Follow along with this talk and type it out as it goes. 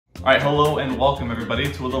Alright, hello and welcome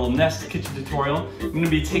everybody to a little Nest kitchen tutorial. I'm going to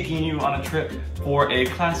be taking you on a trip for a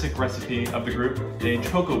classic recipe of the group, a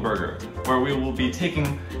Choco burger, where we will be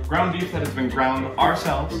taking ground beef that has been ground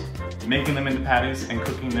ourselves, making them into patties, and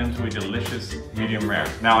cooking them to a delicious medium rare.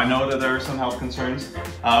 Now I know that there are some health concerns.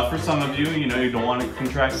 For some of you, you don't want to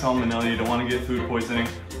contract salmonella, you don't want to get food poisoning,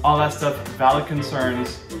 all that stuff, valid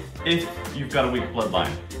concerns if you've got a weak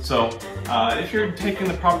bloodline. So if you're taking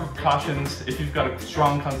the proper precautions, if you've got a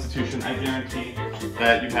strong constitution, I guarantee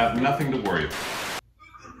that you have nothing to worry about.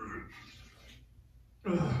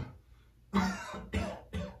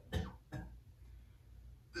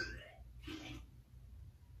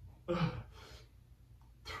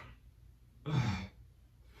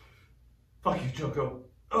 Fuck you, Choco.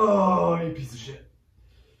 Oh, you piece of shit.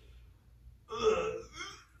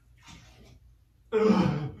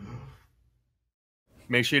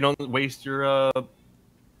 Make sure you don't waste your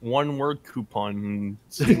one-word coupon.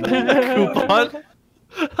 Coupon?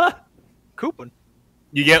 Coupon?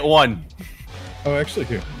 You get one. Oh, actually,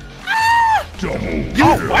 here.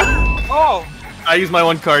 Oh, what? Oh! I use my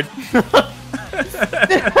one card.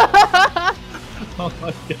 Oh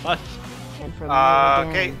my gosh.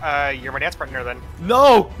 Okay, you're my dance partner then.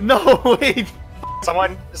 No, wait.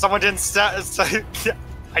 Someone didn't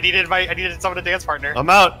I needed someone to dance partner. I'm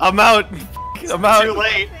out. I'm out. Too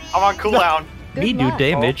late. I'm on cooldown. Me do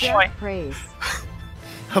damage. Oh, Praise.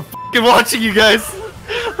 I'm fucking watching you guys.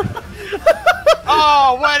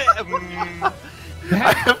 Oh, what?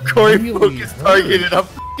 I have Corey focus targeted. I'm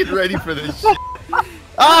fucking ready for this shit.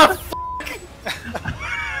 Ah,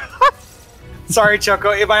 Sorry,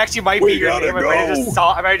 Choco. It might be your name. Go.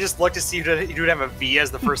 I might have just looked to see if you would have a V as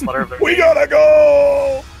the first letter of their We name. gotta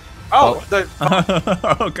go! Oh,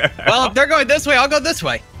 Okay. Well, if they're going this way, I'll go this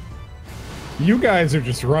way. You guys are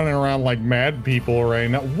just running around like mad people right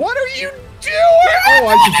now. What are you doing? Oh,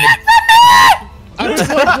 I was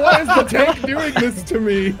like, why is the tank doing this to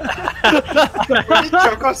me? Where did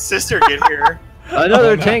Choco's sister get here?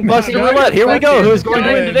 Another tank busting roulette. Here we go. Who's going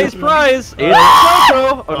to win today's prize? It's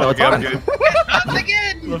Choco. Oh no, it's I'm on. good.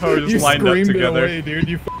 Love how we You just lined up screamed it together. away, dude.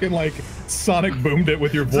 You fucking like sonic boomed it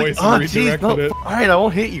with your voice Oh, and jeez, redirected no. it. Alright, I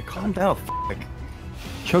won't hit you. Calm down. Fuck.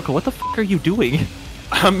 Choco, what the fuck are you doing?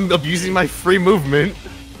 I'm abusing my free movement.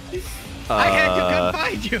 I had to come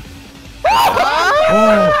find you.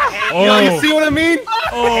 You see what I mean?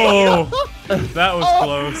 Oh, that was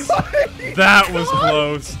close. That was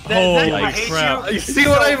close. Holy I hate crap. You see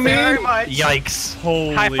what I Very mean? much. Yikes.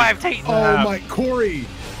 Holy High five, Tate. Oh my, Corey!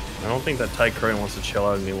 I don't think that Ty Curran wants to chill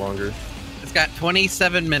out any longer. It's got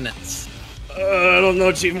 27 minutes. I don't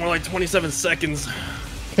know, Chief. More like 27 seconds.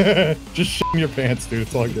 Just shit in your pants, dude.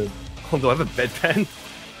 It's all good. Oh, do I have a bedpan?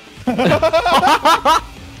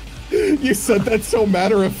 You said that so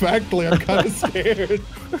matter-of-factly, I'm kind of scared.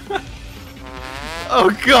 Oh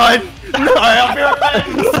God! No, I'll be right back.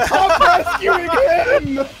 Stop rescuing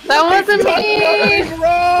him! That wasn't me! Nothing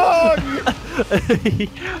wrong!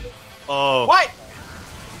 Oh. What?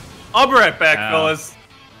 I'll be right back, Ow. fellas.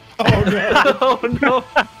 Oh no. Oh no.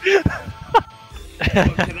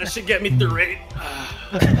 Okay, that should get me through it.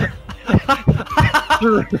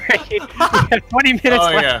 20 minutes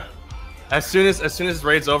Oh left. yeah. As soon as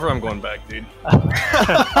raid's over, I'm going back, dude.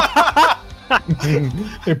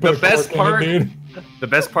 They put a best cork in it, part- dude. The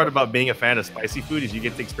best part about being a fan of spicy food is you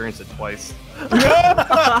get to experience it twice.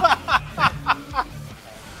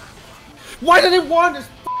 Why did it want this?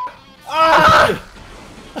 Ah!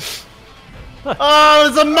 Oh,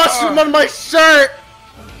 there's a mushroom on my shirt!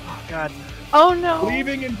 Oh, God. Oh no!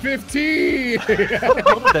 Leaving in 15! How did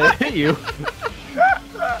that hit you?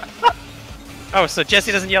 Oh, so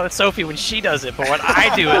Jesse doesn't yell at Sophie when she does it, but when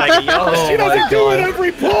I do it, I can yell She doesn't do it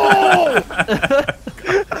every pull!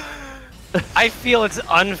 I feel it's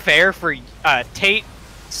unfair for Tate,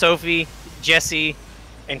 Sophie, Jesse,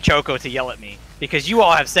 and Choco to yell at me because you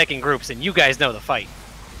all have second groups and you guys know the fight.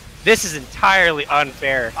 This is entirely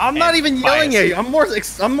unfair. I'm not even yelling at you. I'm more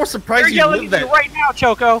surprised You're yelling live at me that. right now,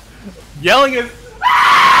 Choco. Yelling at.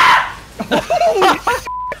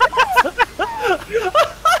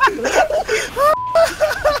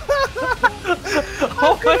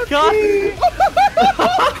 Oh my god.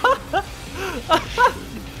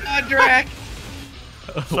 Drak.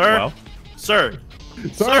 Sir, Wow. sir,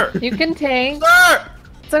 sir, You can tank. sir,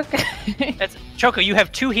 It's okay. That's, Choco, you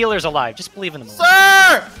have 2 healers alive. Just believe in them a little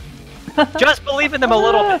sir. bit. Just believe in them a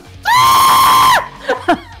little bit.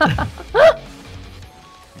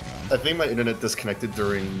 I think my internet disconnected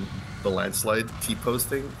during the landslide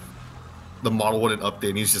T-posting. The model wouldn't update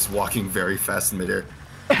and he's just walking very fast in midair.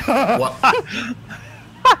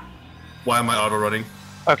 Why am I auto running?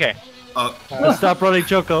 Okay. Stop running,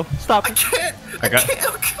 Choco. Stop. I can't. I got-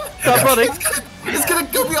 Stop running. It's gonna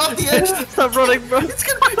go me off the edge. Stop running, bro. It's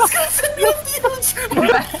gonna send me off the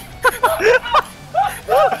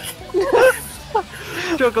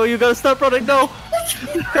edge. Choco, you gotta stop running. No.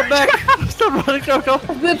 Come back. Stop running, Choco.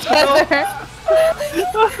 The tether.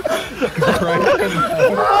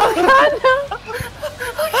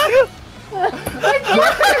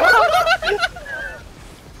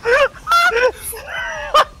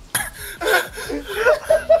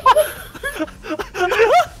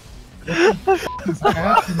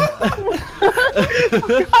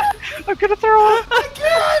 I'm gonna throw up. I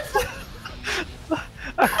can't.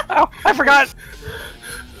 Ow, I forgot.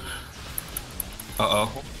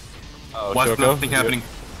 Uh-oh. Oh, Why's Choco? nothing happening?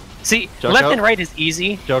 See, Choco? left and right is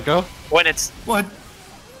easy Choco? when it's What?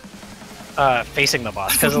 facing the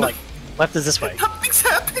boss, because like left is this way. Nothing's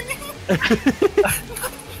happening.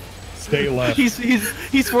 Stay left.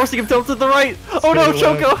 He's forcing himself to the right. Oh no, Stay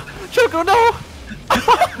Choco! Choco, no!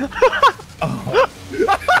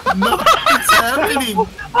 Nothing's happening.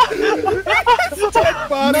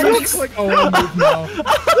 Body looks like I'll move now.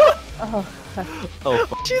 Oh,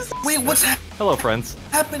 fuck. Wait, what's Hello, friends.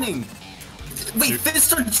 happening? Wait,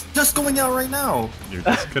 fists are just going out right now. You're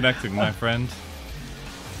disconnecting, my friend.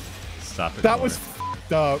 Stop it. That was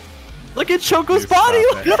f***ed up. Look at Choco's You body!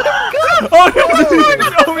 stop it. Oh,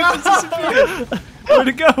 it disappeared! Where'd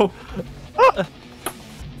it go?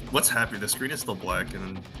 What's happening? The screen is still black,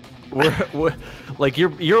 and We're like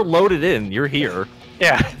you're loaded in. You're here.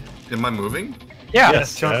 Yeah. am I moving? Yeah.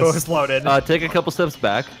 Yes, Choco is loaded. Take a couple steps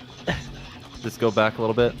back. Just go back a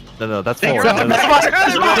little bit. No, that's Take forward. your- No,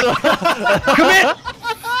 no. Commit.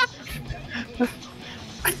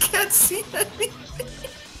 I can't see anything.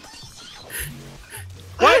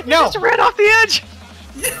 What? No. Just ran off the edge.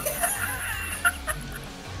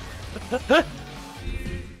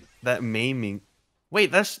 That maiming.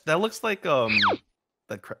 Wait, that looks like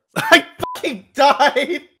that crap. I fucking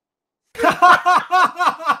died.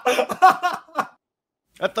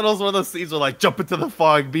 I thought it was one of those scenes where like jump into the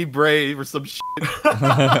fog, be brave, or some shit.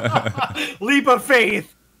 Leap of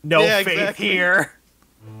faith. No Yeah, faith exactly. here.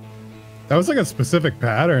 That was like a specific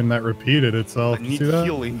pattern that repeated itself. I You need see that?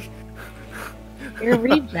 healing. Your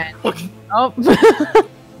regen. Oh.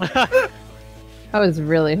 I was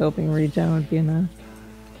really hoping regen would be enough.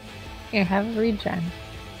 Here, have a regen.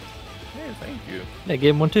 Hey, thank you. Yeah,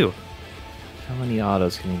 gave him one too. How many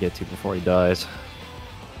autos can he get to before he dies?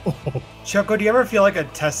 Choco, do you ever feel like a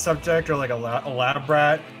test subject or like a lab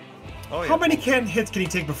rat? Oh, yeah. How many hits can he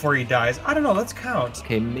take before he dies? I don't know. Let's count.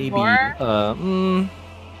 Okay, maybe. Four?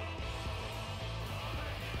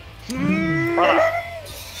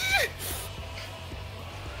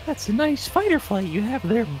 That's a nice fighter flight you have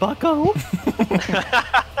there, bucko.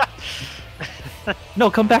 No,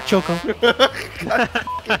 come back, Choco.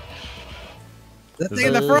 The thing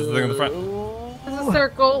in the front. The thing in the front. There's a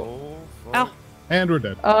circle. Ow. And we're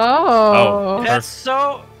dead. Oh. That's so.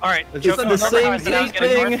 All right. It's Choco, the remember how I same said I was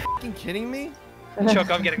getting thing. Fucking kidding me? north?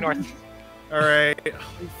 Choco, I'm getting north. All right.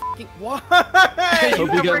 Fucking why?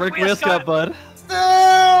 Hope you got Rick Westcott, bud.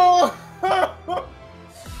 No!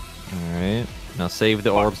 Alright. Now save the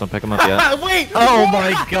orbs, don't pick them up yet. Wait! Oh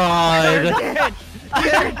my god!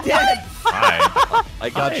 You're dead. Hi. I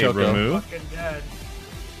got Hi, Choco. Remove. Fucking dead.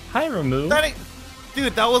 Hi, Remove. That ain't...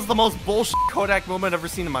 Dude, that was the most bullshit Kodak moment I've ever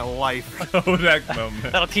seen in my life. Kodak moment.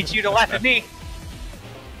 That'll teach you to laugh at me.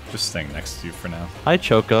 Just staying next to you for now. Hi,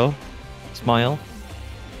 Choco. Smile.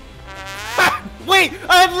 Wait!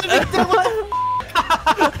 I'm living dead!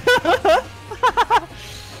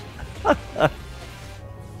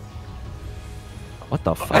 What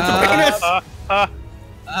the fuck? Penis!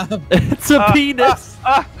 It's a penis!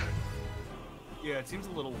 Yeah, it seems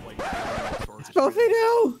a little white. Sophie,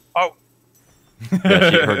 no. Oh.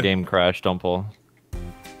 Yeah, her game crashed, don't pull.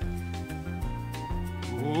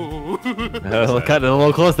 Look kind of a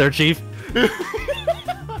little close there, Chief.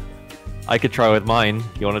 I could try with mine.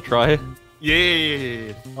 You want to try?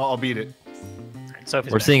 Yeah. I'll beat it.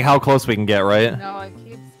 Sophie's We're back. seeing how close we can get, right? No, it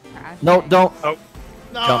keeps crashing. No, don't. Oh.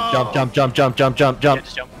 No! Jump. Yeah, Jump. just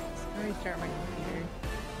jump. Let me restart my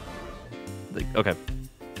computer. Okay.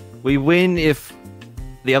 We win if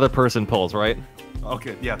the other person pulls, right?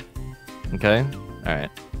 Okay, yeah. Okay. Alright.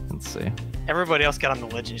 Let's see. Everybody else get on the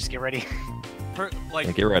ledge and just get ready. Like,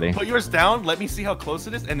 Yeah, get ready. put yours down, let me see how close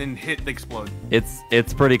it is, and then hit the explode.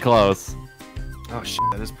 It's pretty close. Oh shit,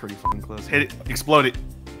 that is pretty fucking close. Hit it, explode it.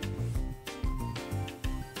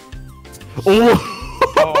 Oh!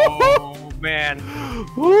 Oh man.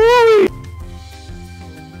 Woo!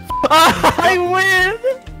 I win!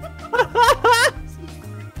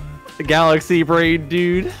 The galaxy brain,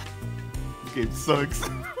 dude. game sucks.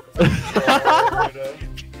 The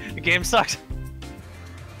game sucks.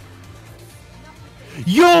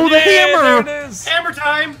 Yo, the hammer! There it is. Hammer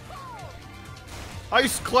time!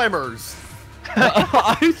 Ice climbers.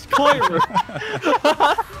 Ice climber.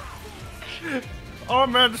 Oh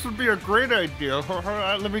man, this would be a great idea.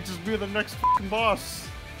 Let me just be the next fucking boss.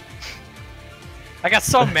 I got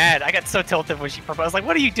so mad. I got so tilted when she proposed. Like,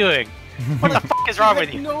 what are you doing? What the fuck is wrong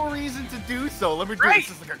with you? No reason to do so. Let me do Right.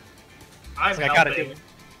 this. Like I'm I gotta do helping.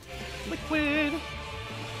 it. Liquid.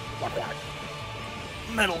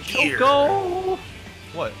 Metal Gear. Choco.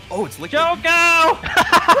 What? Oh, it's liquid. Choco.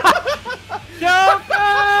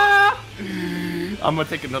 Choco. I'm gonna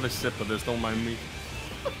take another sip of this. Don't mind me.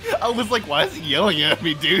 I was like, why is he yelling at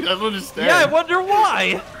me, dude? I don't understand. Yeah, I wonder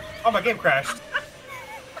why. Oh, my game crashed.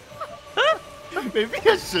 Maybe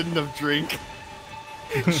I shouldn't have drank.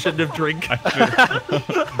 Shouldn't have drink.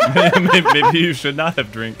 Maybe you should not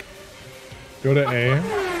have drink. Go to A.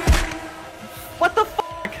 What the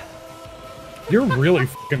fuck? You're really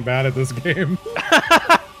fucking bad at this game.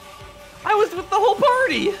 I was with the whole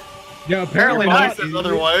party. Yeah, apparently Why not. says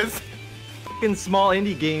otherwise? Fucking small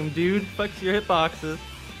indie game, dude. Fucks your hitboxes.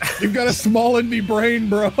 You've got a small indie brain,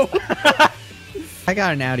 bro. I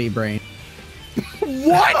got an Audi brain.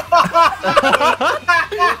 What?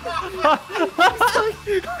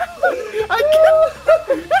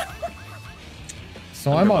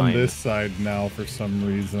 So I'm on this side now for some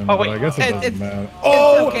reason, Oh, but wait. I guess it doesn't It's- matter.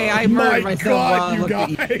 okay, I my murdered myself while I God, you looked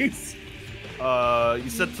at you. guys! You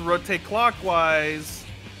said to rotate clockwise.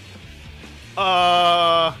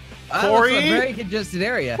 Oh, that's Corey? a very congested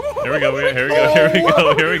area. Here we go. Here we go. Here we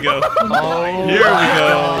go. Here we go. Oh, Here we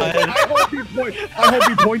go. I hope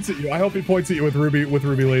he points at you. I hope he points at you with Ruby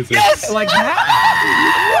laser. Yes! Like that?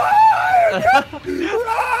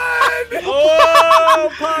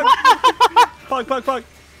 Oh, Pug! Pug, Pug, Pug.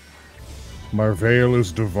 My veil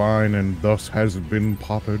is divine and thus has been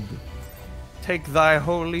potted. Take thy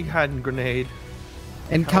holy hand grenade.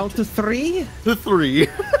 And count to 3. The 3.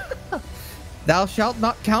 Thou shalt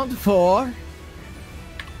not count 4.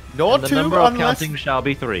 No And the 2 number of unless... counting shall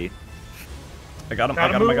be 3. I got him.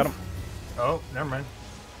 Gotta I got him. I move. got him. Oh, never mind.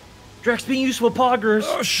 Drax being useful poggers.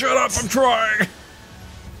 Oh, shut up! I'm trying.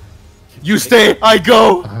 You stay, I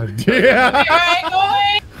go! Yeah.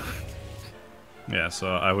 Yeah.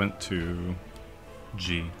 So I went to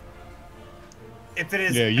G. If it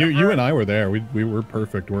is Yeah, you ever- and I were there. We were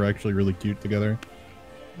perfect. We're actually really cute together.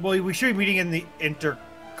 Well, we should be meeting in the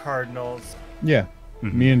intercardinals. Yeah.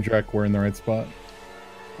 Me and Drek were in the right spot.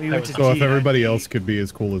 We went to So if G, everybody not else could be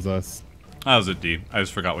as cool as us. I was at D. I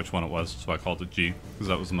just forgot which one it was, so I called it G because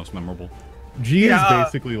that was the most memorable. G Yeah. is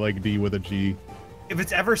basically like D with a G. If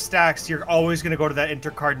it's ever stacks, you're always gonna go to that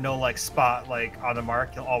intercardinal like spot, like on the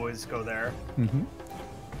mark. You'll always go there. Mm-hmm.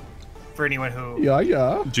 For anyone who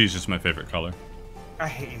Yeah. G's just my favorite color. I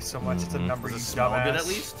hate you so much. It's a number, you Does it smell dumbass. good at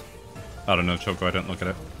least? I don't know, Choco. I didn't look at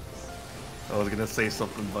it. I was gonna say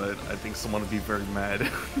something, but I think someone would be very mad.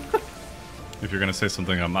 If you're gonna say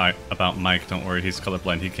something about Mike, don't worry. He's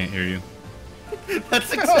colorblind. He can't hear you.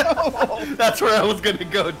 That's exactly. That's where I was gonna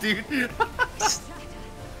go, dude.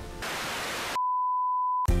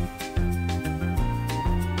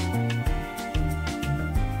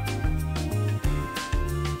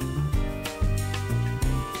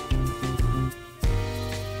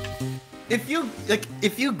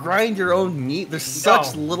 If you grind your own meat, there's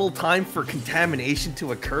such little time for contamination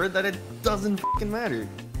to occur that it doesn't fucking matter.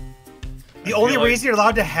 The only reason you're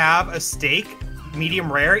allowed to have a steak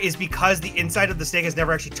medium rare is because the inside of the steak has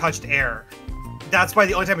never actually touched air. That's why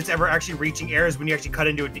the only time it's ever actually reaching air is when you actually cut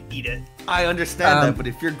into it to eat it. I understand that, but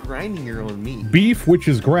if you're grinding your own meat, Beef, which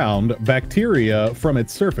is ground, bacteria from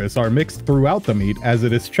its surface are mixed throughout the meat as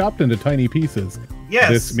it is chopped into tiny pieces. Yes.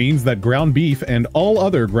 This means that ground beef and all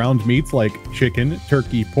other ground meats like chicken,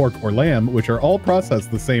 turkey, pork, or lamb, which are all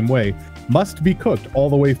processed the same way, must be cooked all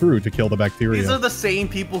the way through to kill the bacteria. these are the same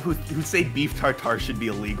people who say beef tartare should be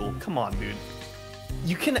illegal. Come on, dude.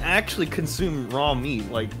 You can actually consume raw meat.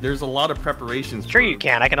 Like, there's a lot of preparations. Sure you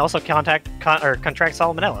can. I can also contract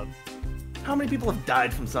salmonella. How many people have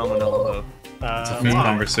died from salmonella, It's a food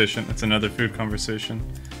conversation. It's another food conversation.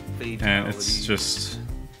 though? And it's just...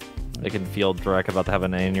 I can feel Drek about to have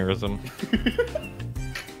an aneurysm.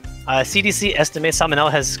 CDC estimates salmonella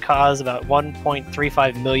has caused about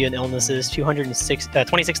 1.35 million illnesses,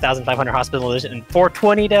 26,500 hospitalizations, and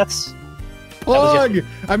 420 deaths. Plug!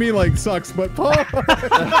 I mean, like, sucks, but plug!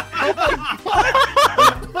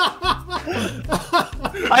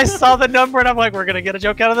 I saw the number and I'm like, we're gonna get a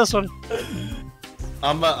joke out of this one.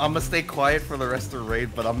 I'm gonna stay quiet for the rest of the raid,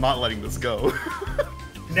 but I'm not letting this go.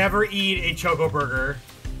 Never eat a Choco burger.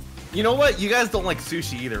 You know what? You guys don't like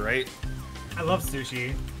sushi either, right? I love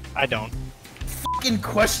sushi. I don't. Fucking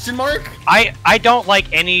question mark? I don't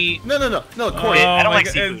like any. No, Corey. I don't like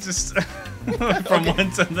it's seafood. just from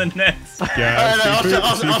one to the next. Yeah, Alright, seafood,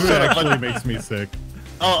 I'll seafood shut up. actually makes me sick.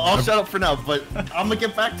 I'll shut up for now, but I'm gonna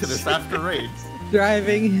get back to this after raids.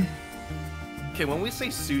 Driving. Okay, when we say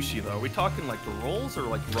sushi though, are we talking like the rolls or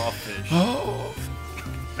like raw fish? Oh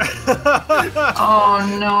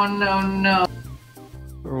no.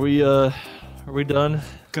 Are we done?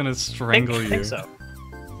 Gonna strangle I you. think so.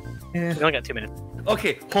 We only got 2 minutes.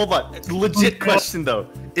 Okay, hold on. Legit question though.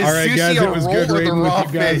 Is All right, sushi guys, a it was roll good or the raiding with raw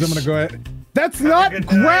you guys. fish? I'm gonna go ahead. That's not good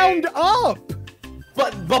ground up.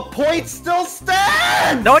 But point still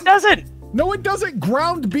stands. No, it doesn't. No, it doesn't.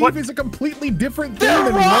 Ground beef What? is a completely different thing They're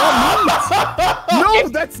than raw meat. No,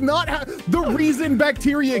 that's not how. The reason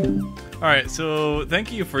bacteria. All right, so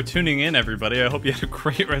thank you for tuning in, everybody. I hope you had a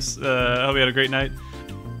great rest. I hope you had a great night.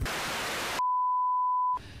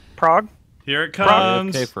 Prague. Here it Probably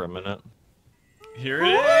comes. okay for a minute. Here it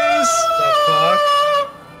is.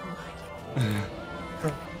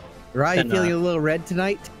 Right, And, feeling a little red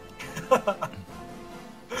tonight?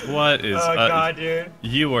 What is? Oh god, dude.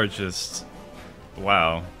 You are just.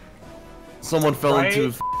 Wow. Someone fell Right?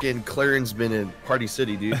 into fucking Clarence bin in Party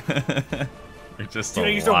City, dude. You're just Dude, a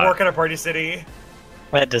I used to lot. work at a Party City.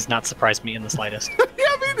 That does not surprise me in the slightest. Yeah,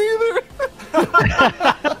 me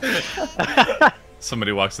neither.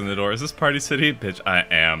 Somebody walks in the door. Is this Party City? Bitch, I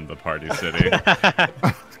am the Party City.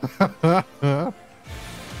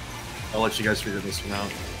 I'll let you guys figure this one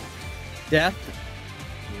out. Death?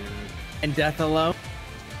 And death alone?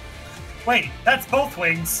 Wait, that's both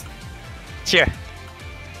wings. Sure.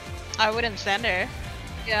 I wouldn't send her.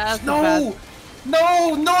 Yeah, that's the best.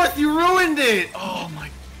 No, North, you ruined it. Oh my.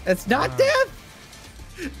 It's not death?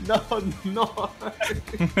 No.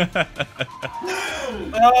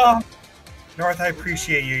 North, I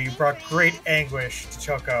appreciate you. You brought great anguish to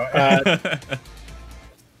Choco. I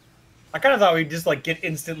kind of thought we'd just like get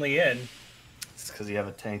instantly in. It's because you have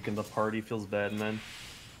a tank in the party. Feels bad, man.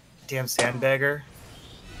 Damn sandbagger.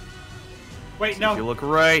 Wait, If no. you look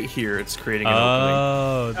right here, it's creating an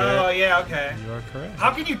Oh, Oh yeah, okay. you are correct.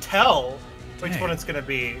 How can you tell which Dang. one it's gonna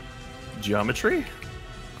be? opening. Geometry?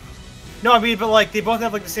 No, I mean, but like they both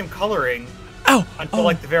have like the same coloring Ow! until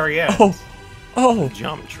like the very end. Oh!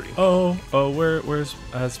 Geometry. Where's?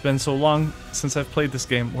 It's been so long since I've played this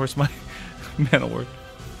game. Where's my mana word?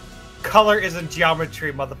 Color isn't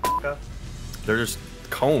geometry, motherfucker. They're just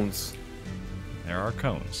cones. There are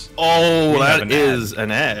cones. Oh, We have that an is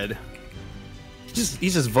an ad. He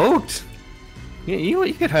just vote. Yeah,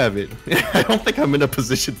 you could have it. I don't think I'm in a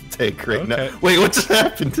position to take right now. Okay. Wait, what just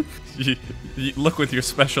happened? You look with your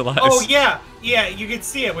special eyes. Oh yeah, you can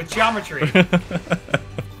see it with geometry.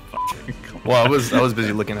 Well, I was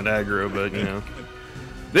busy looking at aggro, but you know,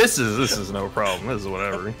 this is no problem. This is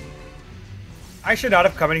whatever. I should not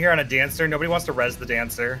have come in here on a dancer. Nobody wants to res the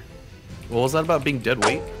dancer. What was that about being dead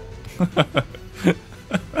weight?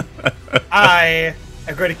 I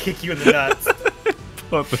am going to kick you in the nuts.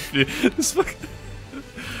 This fucking...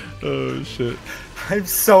 Oh shit. I'm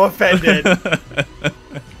so offended.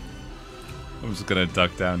 I'm just gonna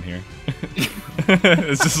duck down here.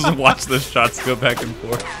 It's just watch the shots go back and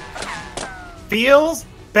forth. Feels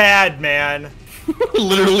bad, man.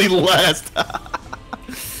 Literally last.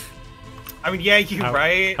 I mean, yeah, you're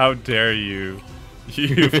right. How dare you?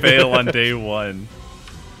 You fail on day one.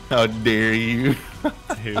 How dare you?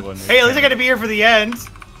 Day one. Hey, at least I got to be here for the end.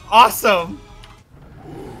 Awesome.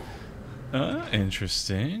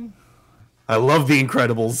 Interesting. I love The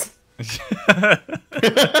Incredibles.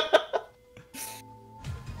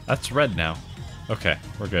 That's red now. Okay,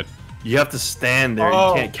 we're good. You have to stand there.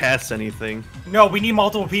 Oh. You can't cast anything. No, we need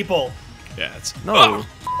multiple people. Yeah, it's No.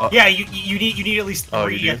 Yeah, you need at least Oh,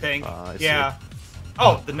 you 3, I do? think. I see. Yeah.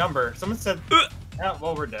 Oh, the number. Someone said. Yeah,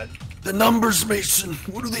 well, we're dead. The numbers, Mason.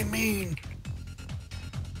 What do they mean?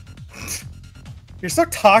 You're so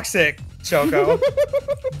toxic, Choco.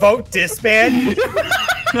 Vote disband.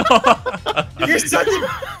 You're such a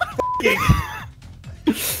fucking.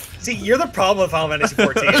 See, you're the problem with Final Fantasy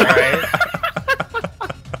 14, right?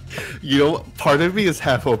 You know, part of me is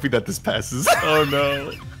half hoping that this passes. Oh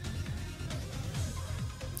no.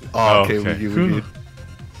 Oh, okay, we do. Okay,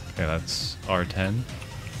 that's R10.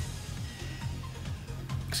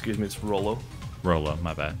 Excuse me, it's Rollo. Rolo,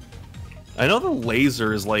 my bad. I know the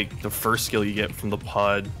laser is like the first skill you get from the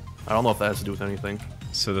pod. I don't know if that has to do with anything.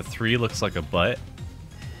 So the 3 looks like a butt,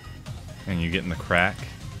 and you get in the crack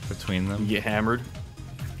between them. You get hammered.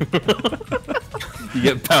 You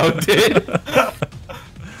get pounded.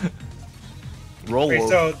 Rolo. Okay,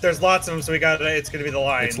 so there's lots of them, so we got it's gonna be the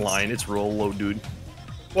line. It's line. It's Rolo, dude.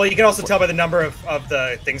 Well, you can also tell by the number of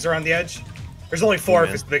the things around the edge. There's only 4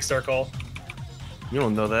 if it's the big circle. You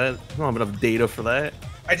don't know that. You don't have enough data for that.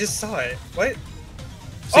 I just saw it. What?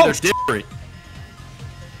 See, they're different.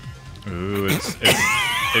 Ooh,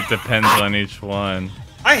 it depends on each one.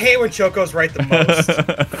 I hate when Choco's right the most.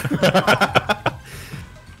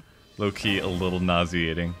 Low key, a little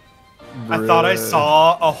nauseating. I thought I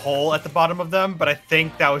saw a hole at the bottom of them, but I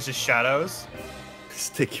think that was just shadows.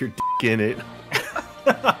 Stick your dick in it.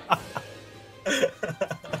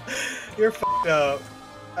 You're fucked up.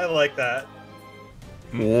 I like that.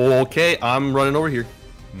 Okay, I'm running over here.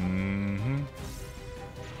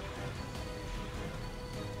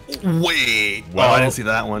 Wait. Well, I didn't see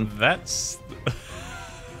that one. That's.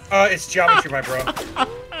 It's geometry, my bro.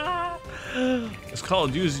 It's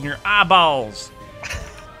called using your eyeballs.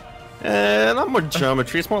 Not more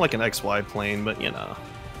geometry. It's more like an XY plane, but you know.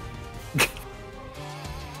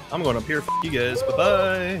 I'm going up here. F you guys. Bye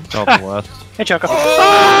bye. Southwest. Hey, Choco.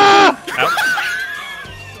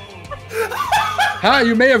 Hi,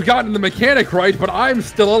 you may have gotten the mechanic right, but I'm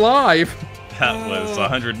still alive. That was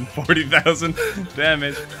 140,000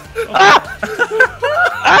 damage.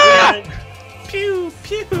 Pew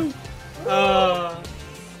pew.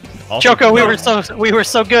 Choco, we were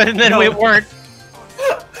so good, and then we weren't.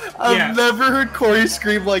 I've never heard Corey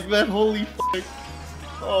scream like that. Holy fuck.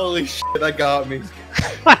 Holy shit, that got me.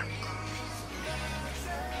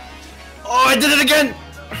 Oh, I did it again!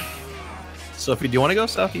 Sophie, do you want to go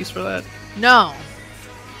southeast for that? No.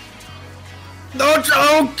 No,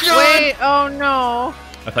 oh god! Wait, oh no.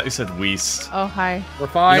 I thought you said Weast. Oh, hi. We're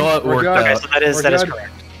fine. You know what? We're Worked good. out. Okay, so that is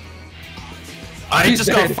correct. I He's just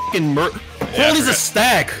dead. got fucking Holy's a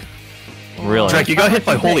stack! Really? Drake, you got hit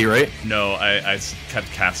by Holy, right? No, I kept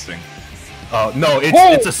casting. Oh, no,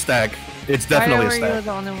 it's a stack. It's definitely a Why were you stack.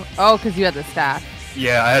 the only one? Oh, because you had the stack.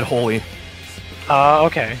 Yeah, I had Holy.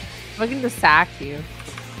 Okay. Looking to sack you.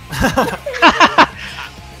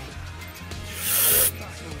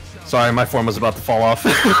 Sorry, my form was about to fall off.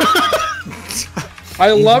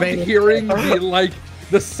 I loved hearing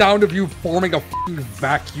the sound of you forming a f***ing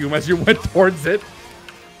vacuum as you went towards it.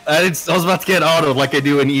 I was about to get autoed like I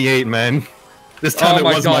do in E8, man. This time it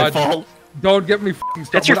was my fault. Don't get me f***ing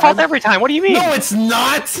started. It's your fault every time. What do you mean? No, it's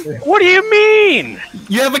not! What do you mean?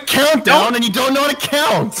 You have a countdown and you don't know how to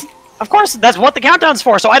count! Of course, that's what the countdown's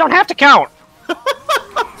for, so I don't have to count.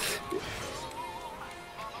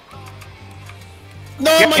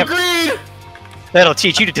 No, my greed! That'll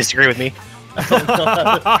teach you to disagree with me.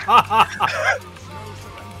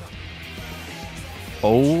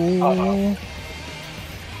 Oh.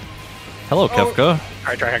 Hello, Kefka.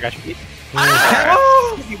 Alright, Drake, I got you.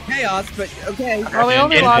 Chaos, but okay. Well, we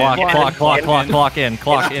only lost one. Clock in.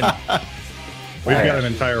 We've got an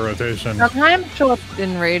entire rotation. Sometimes she'll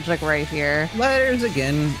enrage like right here. Letters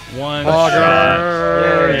again. One shot.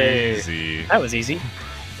 shot. Easy. That was easy.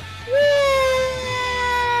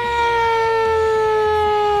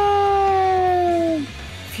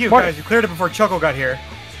 Phew, guys, you cleared it before Choco got here.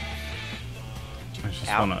 I just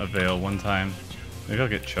want to avail one time. Maybe I'll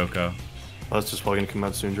get Choco. Oh, it's just probably gonna come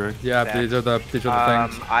out soon, Drake. Yeah, these are the things.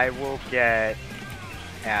 I will get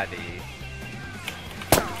Addy.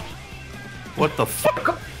 What the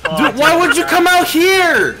fuck? Dude, why would you come out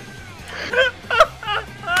here?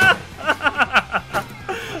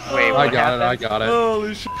 Wait, I got it.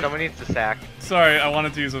 Holy shit. Someone needs to sack. Sorry, I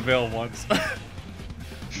wanted to use avail once.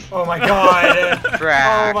 Oh my god.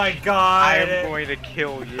 Drak, Oh my god. I am going to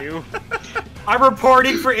kill you. I'm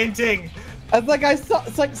reporting for inting. I was like, I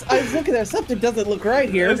was looking there. Something doesn't look right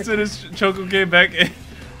here. As soon as Choco came back in.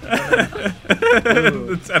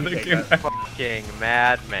 The tether came back. Fucking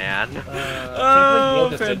madman.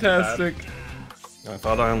 Oh, fantastic. I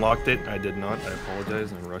thought I unlocked it. I did not. I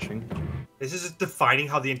apologize. I'm rushing. This is just defining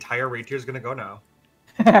how the entire raid tier is gonna go now.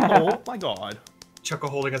 Oh my god. Choco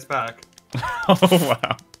holding us back. Oh,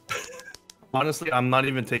 wow. Honestly, I'm not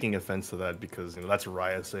even taking offense to that because that's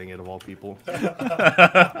Raya saying it of all people.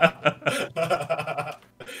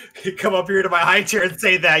 You come up here to my high chair and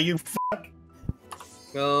say that, you fuck.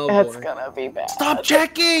 Oh, That's boy. gonna be bad. Stop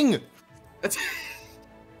checking! I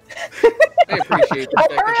appreciate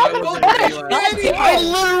that. I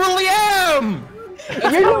literally am!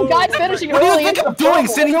 You're doing guys finishing What do you early. think I'm doing?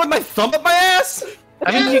 Sitting here with my thumb up my ass?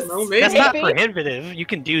 I mean, that's not Maybe. prohibitive. You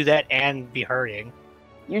can do that and be hurrying.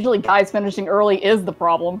 Usually guys finishing early is the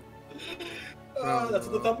problem. That's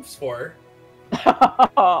what the thumb's for.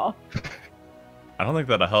 I I don't think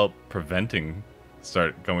that'll help preventing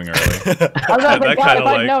start going early. was like, God, if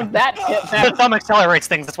I'd known that shit The thumb accelerates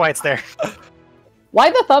things, that's why it's there. Why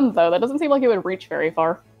the thumb though? That doesn't seem like it would reach very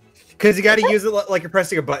far. Because you got to use it like you're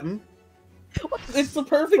pressing a button. It's the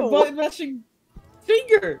perfect button mashing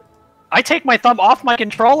finger. I take my thumb off my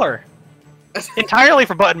controller entirely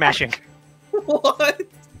for button mashing. What?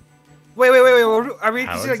 Wait. Are we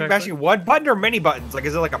How just exactly? like mashing one button or many buttons? Like,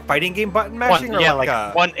 is it like a fighting game button mashing? Yeah, or like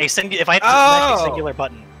a... one a single. If I have to mash a singular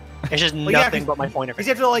button, it's just Well, yeah, nothing but my pointer. Because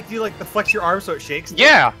you have to like do like the flex your arm so it shakes.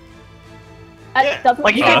 Yeah.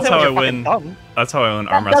 Like you that's can how I your win. fucking thumb. That's how I win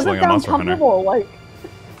arm wrestling on Monster Hunter. Like.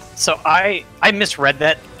 So I misread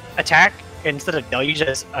that attack. Instead of W,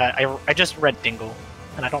 just I just read Dingle,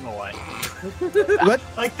 and I don't know why. What?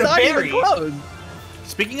 Like the Not even berry. close.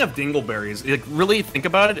 Speaking of dingleberries, like really think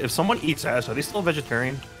about it. If someone eats ass, are they still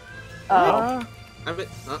vegetarian? I mean,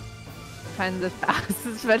 Kind of fast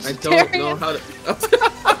as I vegetarian. don't know how to.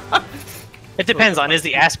 It depends on is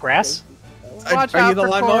the ass grass. Watch Are you out the for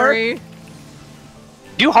lawnmower? Corey.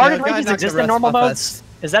 Do hearted Yeah, guy rages knocked exist the in normal rest off modes?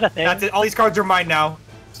 Is that a thing? That's it. All these cards are mine now.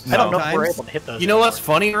 I don't know if we're Sometimes. able to hit those. You know what's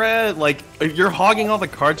funny, Red? Like, if you're hogging all the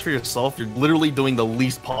cards for yourself, you're literally doing the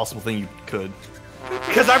least possible thing you could.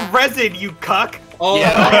 Because I'm resin, you cuck. Oh,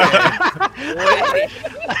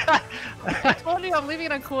 I told you I'm leaving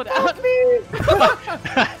it on cooldown.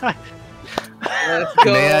 let's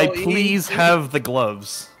go. May I please have the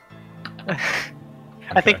gloves?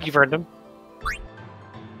 I think you've earned them.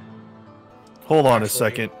 Hold on a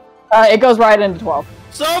second. It goes right into 12.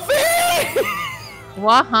 Sophie!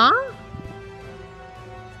 What? Huh?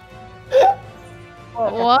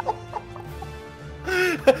 What?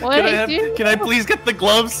 What did you do? Can I please get the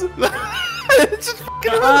gloves? It's just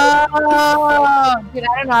fucking Oh, dude, I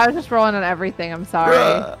don't know. I was just rolling on everything. I'm sorry.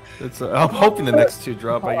 I'm hoping the next two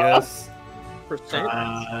drop, I guess. Is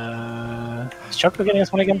Choco getting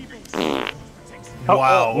us one again?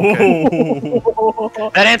 Wow.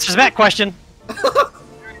 That answers that question.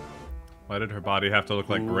 Why did her body have to look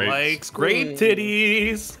like grapes? Likes grape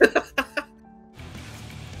titties.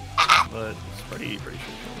 But it's pretty straightforward.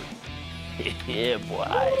 Yeah, boy.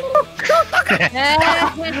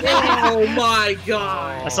 Oh my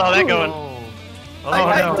god. I saw that going.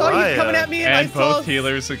 I saw you coming at me and I And saw. both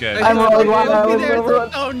healers again. I'm really glad I Be was there. over.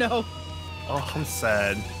 Oh no. Oh, I'm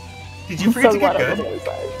sad. Did you forget to get good?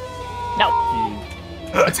 No.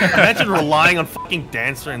 Imagine relying on fucking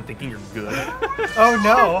Dancer and thinking you're good. Oh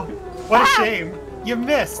no. What a shame. You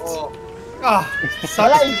missed. Oh,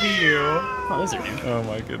 sucks to be you. Oh, those are new. Oh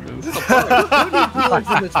my goodness. Feelings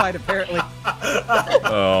in this fight, apparently.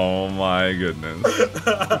 Oh my goodness.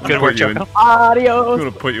 Good work, Choco. I'm Adios.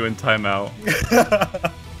 gonna put you in timeout.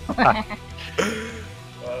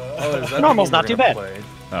 Normal's not too bad.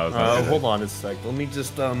 That was not Hold on a sec. Let me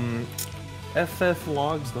just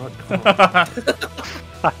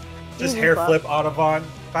fflogs.com. Just hair flip Audubon.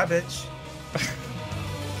 Bye, bitch.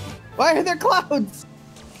 Why are there clouds?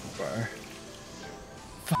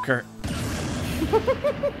 Fucker.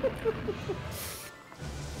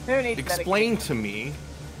 Who needs Explain to me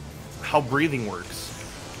how breathing works.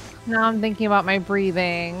 Now I'm thinking about my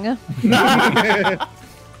breathing.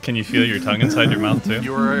 Can you feel your tongue inside your mouth too?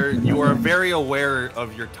 You are very aware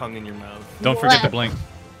of your tongue in your mouth. Don't forget to blink.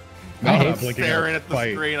 I'm Staring at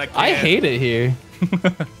the screen. I can't. I hate it here.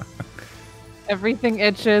 Everything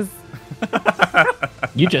itches.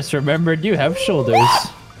 You just remembered you have shoulders.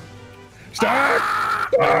 Start!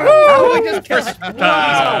 Oh, I just killed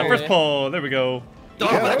First pull. There we go.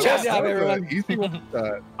 Don't open the chest. Yeah, everyone. Easy with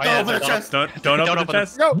that. Don't open the chest. Don't open the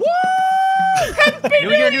chest. Go. New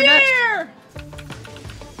year, new next.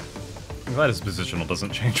 I'm glad his positional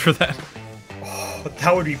doesn't change for that. Oh,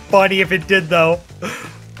 that would be funny if it did, though.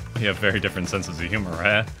 You have very different senses of humor,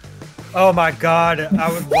 right? Oh my god,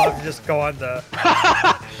 I would love to just go on the...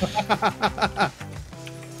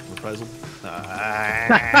 Reprisal.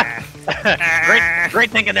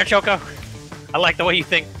 Great thinking there, Choco. I like the way you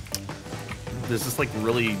think. There's this like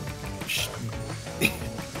really...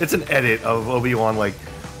 It's an edit of Obi-Wan like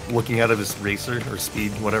looking out of his racer or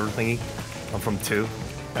speed, whatever thingy. I'm from 2.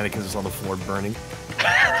 Anakin's just on the floor burning.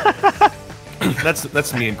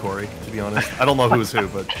 That's me and Corey, to be honest. I don't know who's who,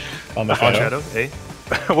 but On the Shadow, eh?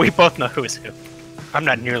 We both know who is who. I'm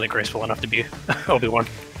not nearly graceful enough to be Obi-Wan.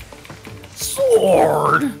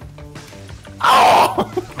 Sword!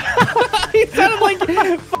 Oh! He sounded like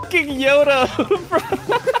fucking Yoda.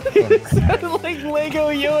 He sounded like Lego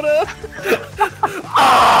Yoda.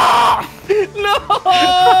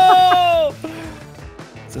 No!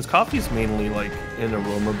 Since coffee's mainly like an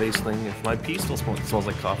aroma-based thing, if my pee still smells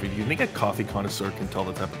like coffee, do you think a coffee connoisseur can tell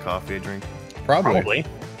the type of coffee I drink? Probably.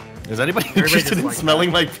 Is anybody interested in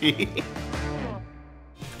smelling my pee?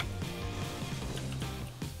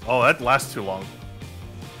 Oh, that lasts too long.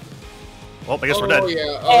 Well, I guess we're dead.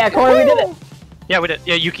 Yeah, Corey, we did it. Yeah, we did.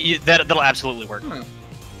 Yeah, that'll absolutely work.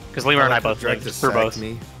 Because Lemur and I both Drag lived to through both.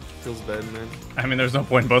 me. Feels bad, man. I mean, there's no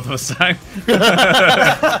point in both of us dying. Then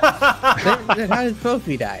how did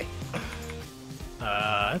Sophie die?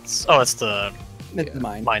 It's the That's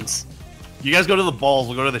mine. mines. You guys go to the balls.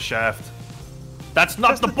 We'll go to the shaft. That's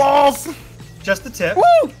not the balls. Just the tip. Woo!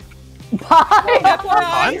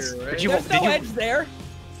 Mines? Did you? There's Did no you? edge there.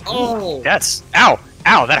 Oh. That's ow,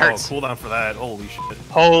 ow, that hurts. Oh, cooldown for that. Holy shit.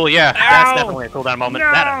 Oh yeah, Ow! that's definitely a cooldown moment.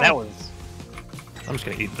 No! That was. I'm just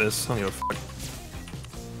gonna eat this. I don't give a fuck.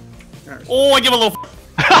 Oh, I give a little.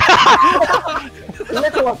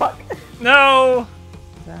 Little fuck. No.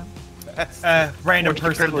 Random Or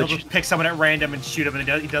person. He'll privilege. just pick someone at random and shoot him, and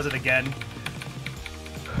he does it again.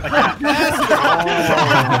 Like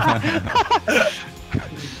that.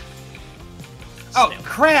 Oh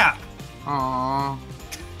crap! Aww.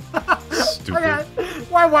 Stupid.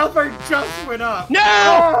 My welfare just went up. No!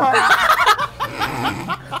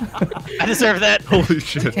 I deserve that. Holy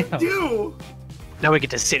shit. You. Now we get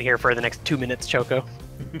to sit here for the next 2 minutes, Choco.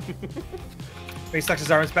 He sucks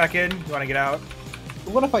his arms back in. You want to get out?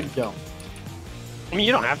 What if I don't? I mean,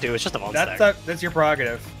 you don't have to. It's just a vault stack. That's your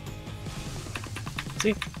prerogative.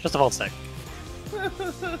 See, just a vault stack.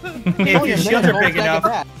 If your shields are big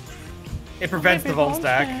enough, it prevents the vault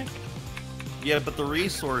stack. Yeah, but the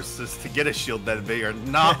resources to get a shield that big are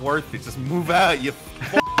not worth it. Just move out, you.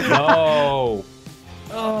 No.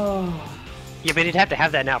 Oh. Yeah, but you'd have to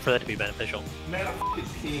have that now for that to be beneficial. Man, I'm fucking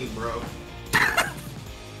peeing, bro.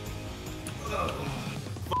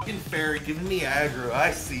 Fucking fairy giving me aggro.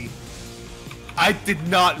 I see. I did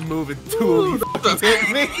not move until he fucking hit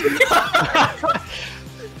me.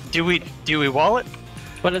 Do we wall it?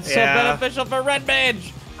 But it's Yeah. so beneficial for Red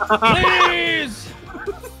Mage. Please.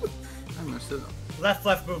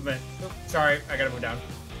 Left movement. Oops, sorry, I gotta move down.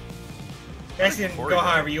 Guys can Corey go died.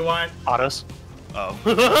 however you want. Autos. Oh.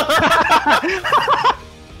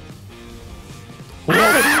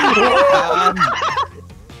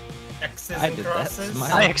 X's I and did that. crosses.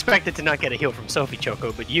 Smile. I expected to not get a heal from Sophie,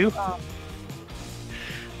 Choco, but you? Oh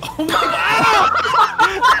my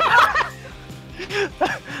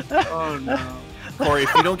Oh no. Corey,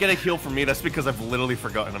 if you don't get a heal from me, that's because I've literally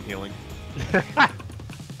forgotten I'm healing.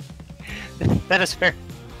 That is fair.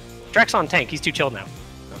 Drak's on tank. He's too chill now.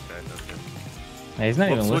 Okay. Hey, he's not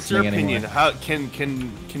even What's your listening opinion? anymore. How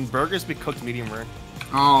can burgers be cooked medium rare?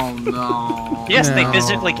 Oh no. Yes, they No.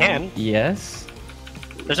 physically can. Yes.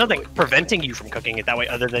 There's nothing preventing you from cooking it that way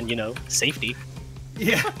other than, safety.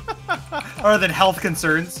 Yeah. Other than health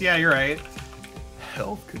concerns. Yeah, you're right.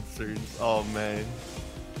 Health concerns. Oh man.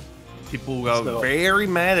 People got very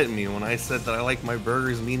mad at me when I said that I like my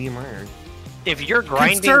burgers medium rare. If you're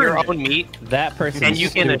grinding your own meat, that person and is you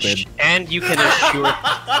can stupid. assure.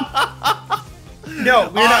 No,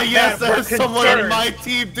 we're not. Yes, mad, we're there's someone on concerned. my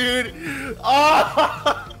team, dude.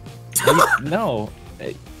 Oh! No.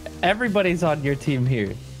 Everybody's on your team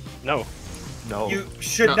here. No. You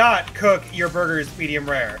should not cook your burgers medium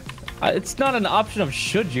rare. It's not an option of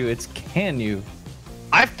should you, it's can you.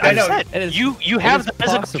 I know. said, it is- you it have is the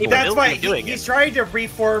physical possible. capability That's why of doing he's it. trying to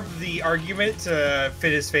reform the argument to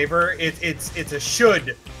fit his favor. It's a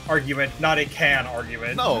should argument, not a can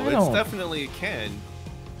argument. No, it's No. definitely a can.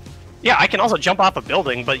 Yeah, I can also jump off a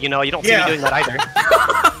building, but you don't see me doing that either.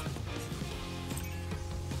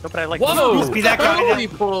 No, but I like. Whoa! Be that guy. Holy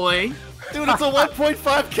pulley. Dude, it's a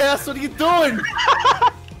 1.5 cast. What are you doing?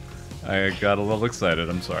 I got a little excited.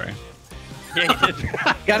 I'm sorry. Yeah, you did.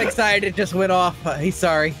 Got excited, it just went off. He's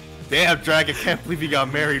sorry. Damn, Drag, I can't believe you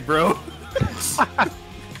got married, bro.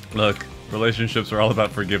 Look, relationships are all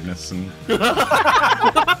about forgiveness, and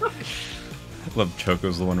love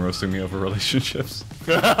Choco's the one roasting me over relationships.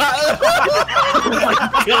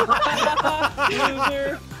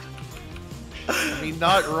 Loser. I mean,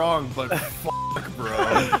 not wrong, but fuck,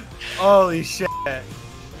 bro. Holy shit. I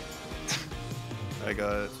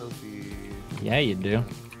got Sophie. Yeah, you do.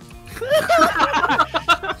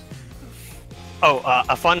 Oh,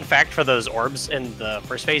 a fun fact for those orbs in the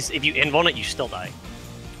first phase: if you invuln it, you still die.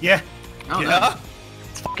 Yeah. Oh, Yeah?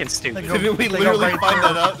 It's fucking stupid. Didn't we they go literally right find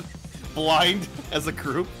through. that out blind as a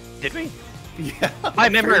group? Did we? Yeah. My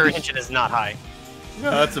memory Pretty retention is not high.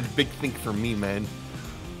 No, that's a big thing for me, man.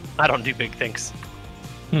 I don't do big things.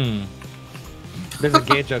 There's a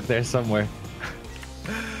gay joke there somewhere.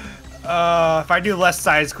 If I do less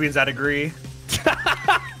size queens, I'd agree.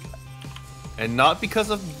 And not because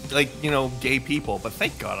of, like, gay people, but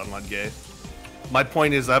thank God I'm not gay. My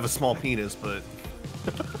point is I have a small penis, but...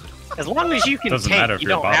 As long as you can Doesn't matter take, if you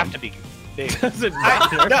you're don't a have bottom. to be big. Doesn't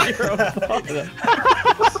matter if you're a bottom.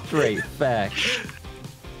 Straight fact.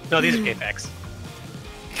 No, these are K-Facts.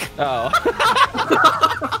 Oh.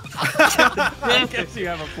 I guess you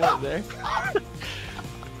have a point there.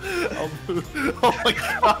 Oh my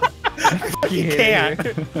god. You can't.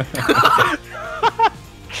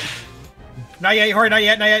 Not yet, Hori, not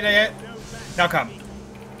yet, not yet, not yet. Now come.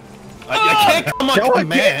 I can't come on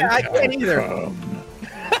command. I can't either.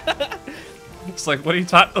 It's like, what are you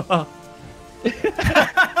talking about?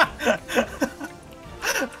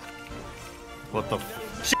 What the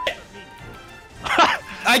shit?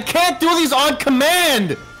 I can't do these on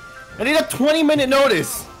command! I need a 20-minute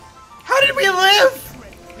notice. How did we live?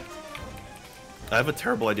 I have a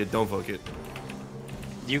terrible idea. Don't vote it.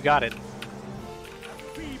 You got it.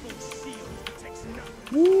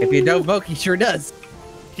 If you don't vote, he sure does.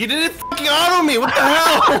 He didn't fucking auto me. What the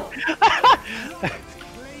hell?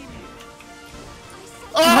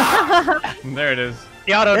 Oh! There it is.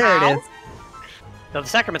 The auto. There it is. No, the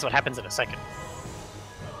sacrament's what happens in a second.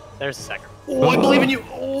 There's the sacrament. Oh, I believe in you.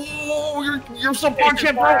 Oh, you're so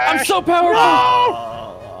powerful, bro. I'm so powerful.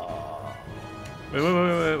 Oh.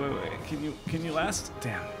 Wait. Can you last?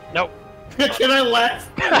 Damn. Nope. Can I last?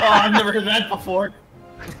 Oh, I've never heard that before.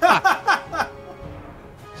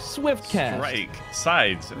 Swift cast. Strike,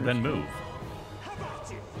 sides, and then move.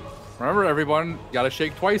 Remember, everyone, gotta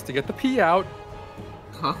shake twice to get the pee out.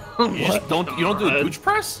 You don't do a gooch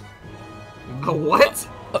press? A what?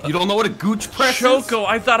 You don't know what a gooch press is? Choco,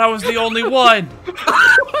 I thought I was the only one.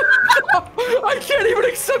 I can't even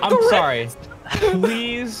accept I'm sorry.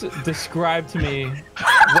 Please describe to me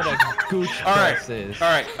what a gooch press is.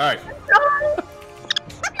 All right.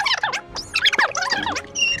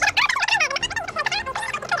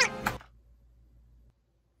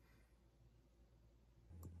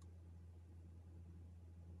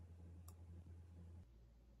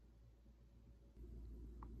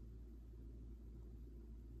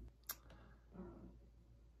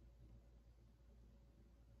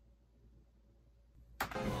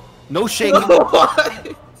 No shaking.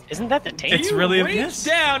 Isn't that the tape? It's really a reach piss.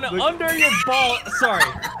 down under your ball. Sorry.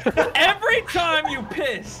 Every time you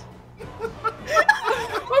piss. Here,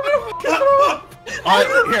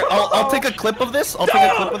 I'll take a clip of this. What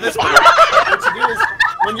you do is,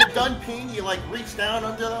 when you're done peeing, you like reach down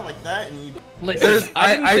under that like that, and you. Listen,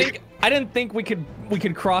 I didn't think we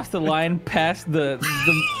could cross the line past the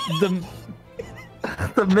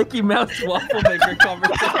Mickey Mouse waffle maker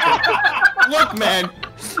conversation. Look, man,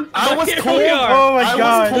 I was Here told. we are. Oh my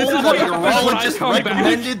god. This is what your urologist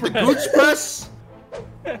recommended the gooch press.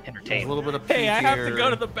 Entertain. A little bit of Hey, I have to here. go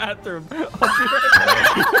to the bathroom.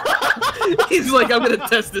 He's like, I'm gonna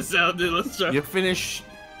test this out, dude. Let's try. You finish.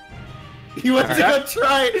 You want to go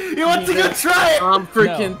try it. You want to go try it. I'm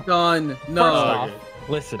freaking done. No. First off,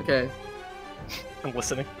 listen. Okay. I'm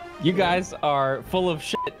listening. You guys are full of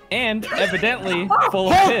shit and evidently full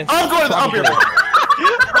of Hold, piss. I'm going to. I'll be right back.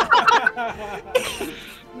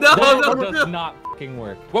 That does not fucking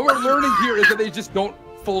work. What we're learning here is that they just don't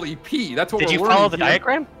fully pee. That's what Did we're you learning follow the here.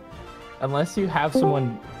 diagram? Unless you have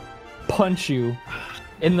someone punch you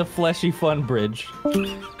in the fleshy fun bridge.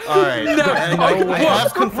 Alright. I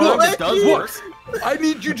have confirmed it does work. I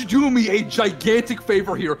need you to do me a gigantic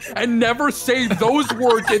favor here and never say those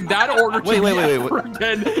words in that order to Wait. me ever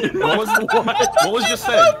again. What was just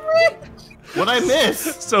said? What'd I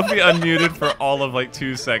miss? Sophie unmuted for all of like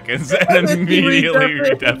 2 seconds and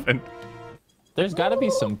immediately deafened. There's got to be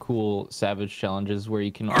some cool Savage challenges where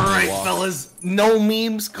you can. Alright, walk. fellas. No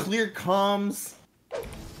memes, clear comms.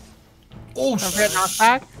 Oh,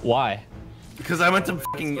 Knockback. Why? Because I went to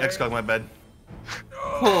fucking Xcog my bed.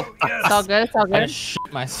 Oh, it's all good. It's all I good. just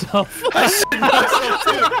shit myself. I shit myself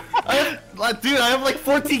too. I have like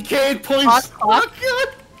 14k points. Clock.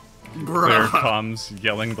 Clear comms,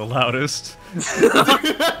 yelling the loudest.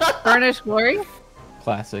 Burnished Glory.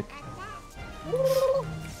 Classic.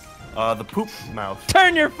 The poop mouth.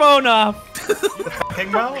 Turn your phone off. Pig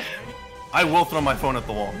mouth? I will throw my phone at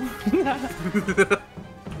the wall.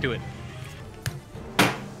 Do it.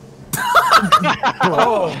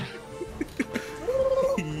 Oh.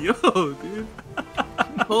 Yo, dude.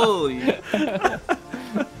 Holy.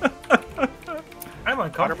 I'm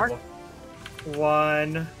uncomfortable.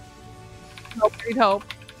 One. Hope. Need hope.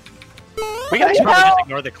 We can actually probably just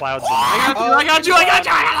ignore the clouds. I got you.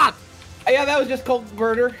 Yeah, that was just cold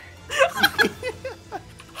murder.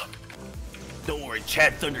 Don't worry,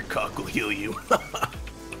 Chad Thundercock will heal you.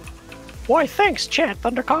 Why, thanks, Chad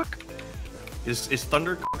Thundercock. Is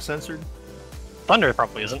Thundercock censored? Thunder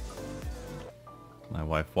probably isn't. My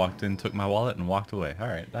wife walked in, took my wallet, and walked away. All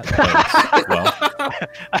right, that works. Well,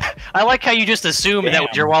 I like how you just assumed that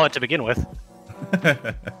was your wallet to begin with.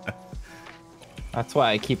 That's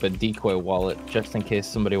why I keep a decoy wallet, just in case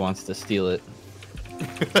somebody wants to steal it.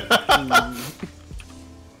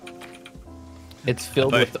 It's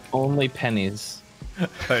filled with only pennies. I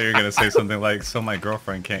thought you were gonna say something like, "So my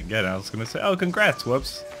girlfriend can't get it." I was gonna say, "Oh, congrats,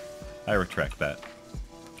 whoops." I retract that.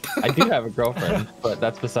 I do have a girlfriend, but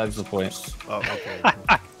that's besides the point. Oh, okay.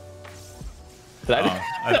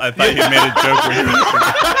 I thought you made a joke where you were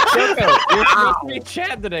You're supposed to be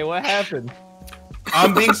Chad today. What happened?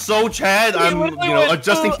 I'm being so Chad. I'm,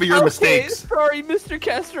 adjusting for your mistakes. Sorry, Mr.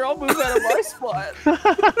 Kester. I'll move out of my spot.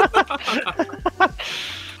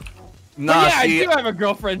 Nah, yeah, see, I do have a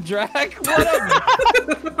girlfriend, Drak.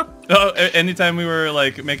 Whatever. Oh, anytime we were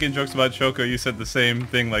like making jokes about Choco, you said the same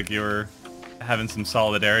thing, like you were having some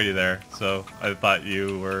solidarity there. So I thought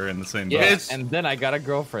you were in the same boat. Yeah, and then I got a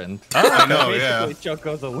girlfriend. Oh, I know, yeah. Basically,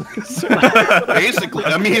 Choco's a loser. Basically,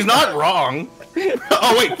 I mean, he's not wrong.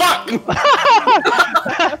 Oh wait, fuck!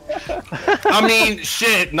 I mean,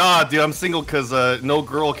 shit, nah, dude, I'm single because no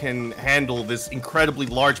girl can handle this incredibly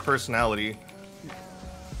large personality.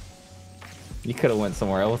 You could have went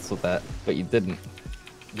somewhere else with that, but you didn't.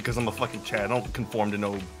 Because I'm a fucking Chad. I don't conform to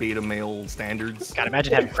no beta male standards. God,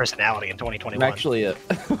 imagine having personality in 2021. I'm actually a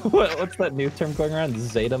what's that new term going around?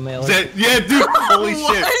 Zeta male? Yeah, dude. Holy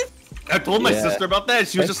shit. I told my sister about that.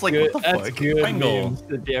 She was just like, good. "What the fuck?" That's good. Memes.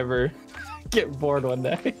 Did you ever get bored one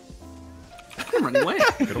day? I'm running away.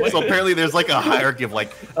 So apparently there's like a hierarchy of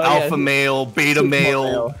like alpha male, beta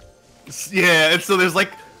male. Yeah, and so there's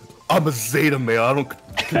like, I'm a Zeta male. I don't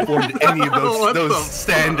conform to any of those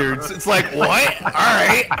standards. It's like, what? All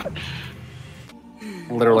right.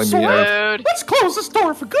 Literally me. Let's close this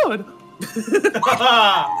door for good.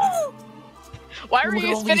 Why were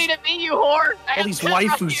you spinning at me, you whore? All these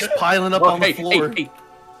waifus piling up on the floor. Hey.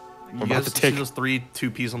 You guys see those 3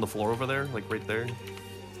 2Ps on the floor over there? Like right there?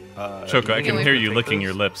 Choco, I can hear you licking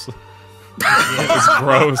your lips. It's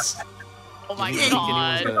gross. Oh my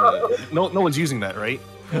god. No one's using that, right?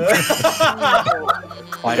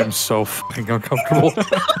 I am so fucking uncomfortable.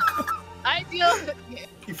 I feel.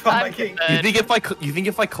 You found my king. You think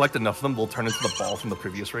if I collect enough of them, we'll turn into the ball from the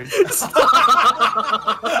previous raid?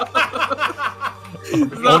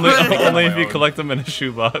 only if you collect them in a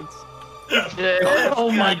shoebox. Oh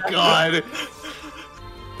my god.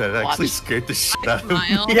 That actually scared the shit out of me.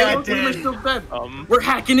 Yeah, it did. We're still dead. We're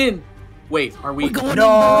hacking in. Wait, are we? No,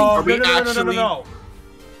 are we actually? No.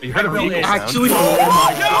 You heard a real actually? Oh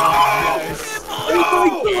my god!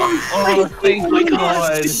 Oh thank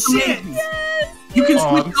god! Shit! You can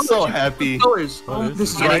switch I'm so happy. colors. Oh,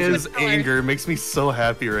 this is Raya's anger makes me so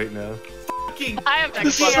happy right now. I have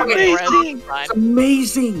This is amazing. It's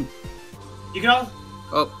amazing. You can all.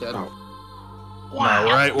 Oh, dead. No, we're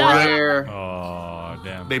right. Oh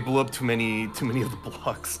damn! They blew up too many of the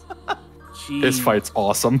blocks. This fight's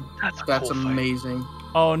awesome. That's amazing.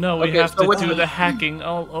 Oh no, we Okay, have so to with do the- the hacking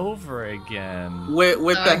all over again. With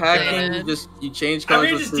the Oh, hacking, God. you change I'm colors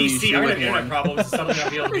gonna with just two. You DC. shoot I'm with gonna internet one. problems. It's something I'll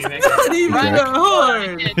be able to be making. Not even that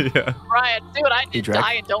hard. Yeah. Ryan, dude, I did Drak?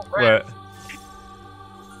 die and don't rip.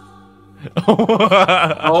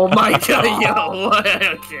 Oh my god, yo, what?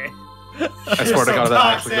 Okay. I swear to God, if that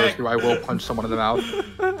actually goes toxic. through, I will punch someone in the mouth.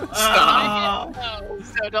 Stop. No,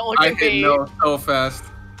 so don't look I at hit me. no so fast.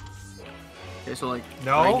 Okay, so like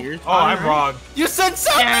No. right here. Oh, I'm wrong. You said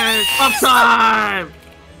so. Yes, up time.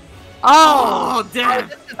 Oh,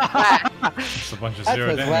 damn. It's a bunch of That's zero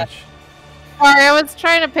what's damage. Sorry, I was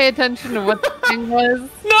trying to pay attention to what the thing was.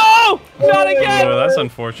 No! Not again! Oh, that's You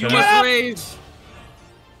unfortunate. must raise.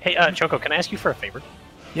 Hey, Choco, can I ask you for a favor?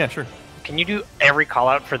 Yeah, sure. Can you do every call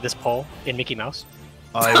out for this poll in Mickey Mouse?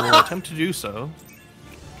 I will attempt to do so.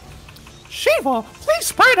 Shiva, please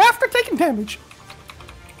spread after taking damage.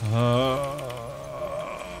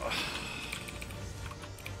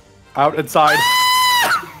 Out inside.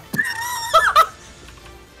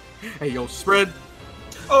 Hey, yo, spread.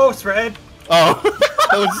 Oh, spread. Oh,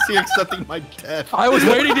 I was just here accepting my death. I was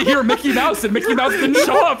waiting to hear Mickey Mouse, and Mickey Mouse didn't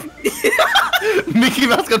show up. Mickey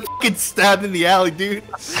Mouse got fucking stabbed in the alley, dude.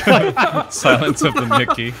 Silence of the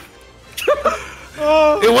Mickey.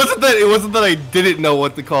 It wasn't that I didn't know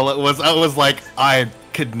what to call it. I was like, I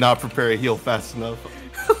could not prepare a heal fast enough.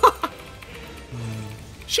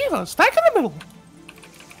 Shiva, stack in the middle.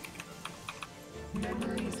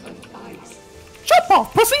 Jump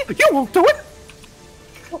off, pussy! You won't do it.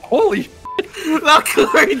 Holy. Not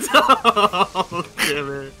correct. Oh,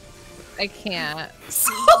 damn it. I can't.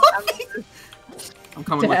 I'm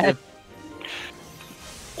coming Dead. with you.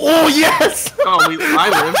 Oh yes! Oh, I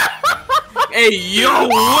live. Hey, yo,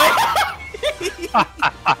 what?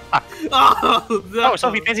 Oh,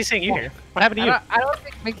 Sophie, fancy seeing you here. What happened to you? I don't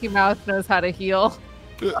think Mickey Mouse knows how to heal.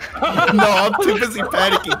 No, I'm too busy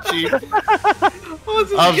panicking, Chief.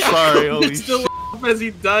 I'm sorry. Holy shit. As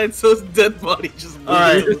he died, so his dead body just moved.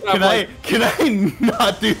 Alright, can I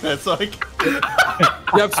not do that so I can...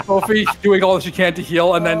 You have Sophie doing all that she can to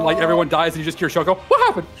heal, and then like everyone dies, and you just hear Choco. What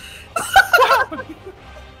happened? What happened?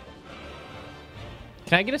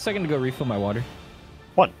 Can I get a second to go refill my water?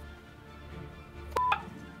 One.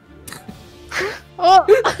 Oh.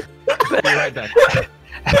 Be right back.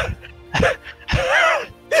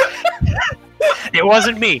 It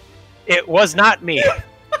wasn't me. It was not me.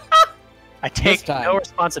 I take no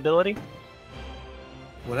responsibility.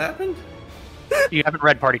 What happened? You haven't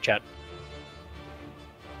read party chat.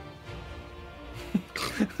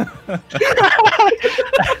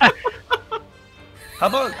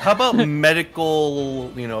 How about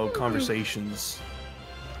medical, conversations?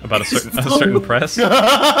 About a certain press?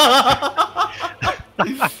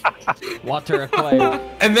 Water acquired.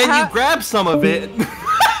 And then you grab some of it.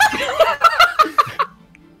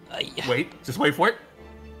 Wait, just wait for it.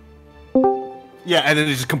 Yeah, and then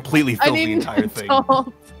it just completely fills the entire thing.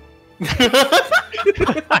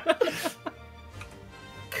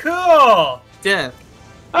 Cool. Yeah.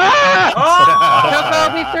 Choco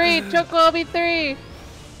OB3. Choco OB3.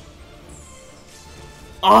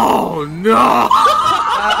 Oh no!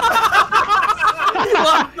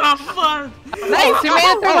 What the fuck? Nice, you made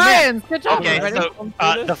it through Lions. Good job. Okay, Ready? so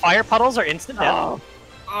the fire puddles are instant death.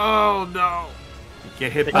 Oh no!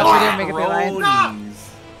 Get hit Oh, we didn't make it through Lions. Bronies.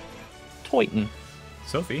 Toyton.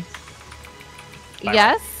 Sophie.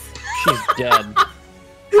 Yes. She's dead.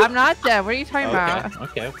 I'm not dead. What are you talking about?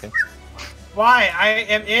 Okay. Why? I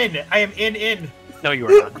am in. I am in. No, you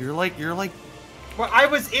are not. You're like. Well, I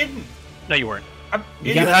was in. No, you weren't.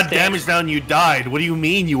 You got damage down. You died. What do you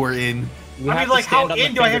mean you were in? I mean, like, how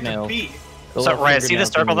in do I have to be? So, Ryan, see the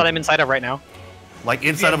circle that I'm inside of right now? Like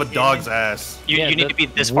inside of a dog's ass. You need to be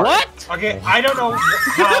this far. What? Okay, I don't know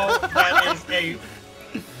how that is a.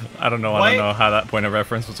 I don't know how that point of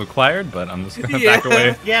reference was acquired, but I'm just gonna back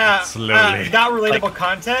away slowly. Not relatable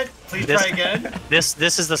content. Please try again. This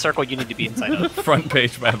is the circle you need to be inside of. Front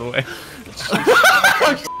page, by the way.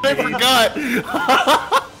 I forgot.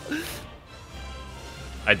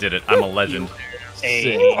 I did it. I'm a legend.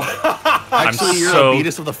 Hey. Actually, you're a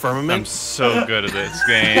Beatus of the Firmament. I'm so good at this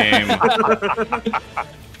game.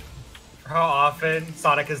 How often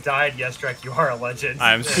Sonic has died? Yes, Drek, you are a legend.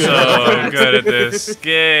 I'm so good at this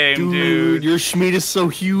game, dude. Your Schmied is so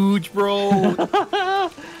huge, bro.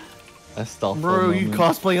 That's stealth. Bro, you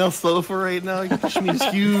cosplaying on Sofa right now? Your Schmied is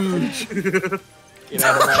huge. Get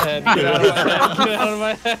out of my head. Get out of my head. Get out of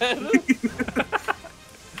my head.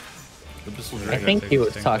 I think he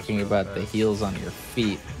was talking about the heels on your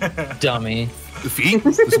feet, dummy. The feet?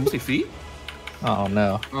 Was it mostly feet? Oh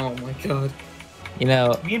no. Oh my god. You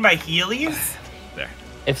know. You mean my Heelys? There.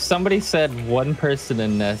 If somebody said one person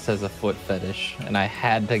in Nest has a foot fetish, and I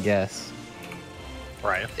had to guess,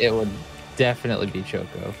 right, it would definitely be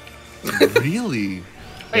Choco. Really?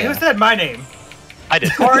 Wait, who said my name? I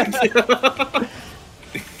did.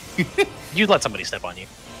 You let somebody step on you.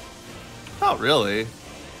 Not really.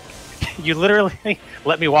 You literally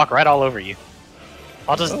let me walk right all over you.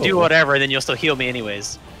 I'll just do whatever, and then you'll still heal me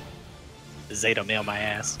anyways. Zeta mail my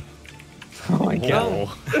ass. Oh my god.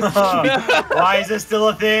 Why is this still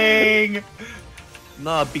a thing?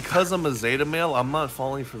 Nah, because I'm a Zeta male, I'm not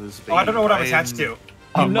falling for this baby. Oh, I don't know what I'm attached to.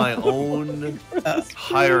 I'm my own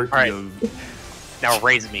hierarchy of... Now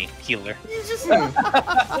raise me, healer.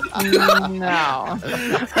 No.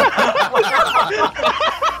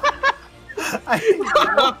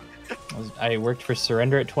 I worked for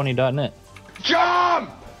surrender at 20.net.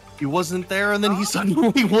 Jump! He wasn't there, and then he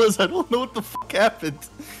suddenly was. I don't know what the fuck happened.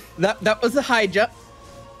 That was a high jump.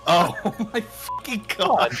 Oh my fucking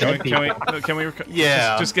god! Can we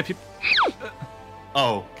yeah. Just get people.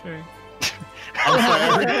 Oh. Okay. I'm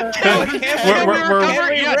sorry.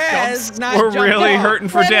 We're really hurting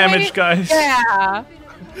for damage, guys. Yeah.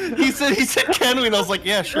 He said, can we? And I was like,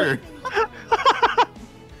 yeah, sure.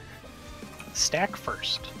 Stack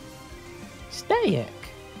first. Stack.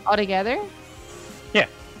 All together? Yeah.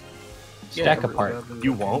 Stack apart.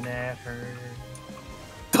 You won't.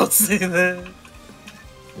 Don't say that.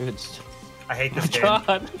 It's... I hate this game.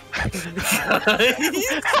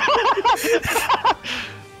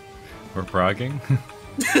 We're progging.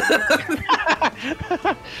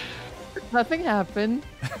 Nothing happened.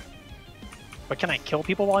 But can I kill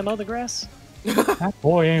people while I mow the grass? That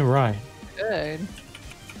boy ain't right. Good.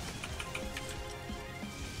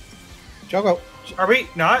 Choco. Are we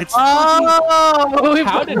not? Oh!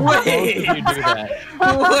 How did both of you do that?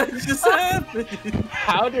 What just happened?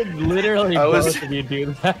 How did literally both of you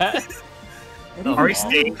do that? Are we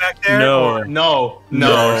staying back there? No. or- No,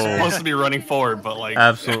 we're supposed to be running forward, but like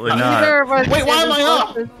Absolutely not. Wait, why am I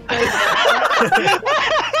up?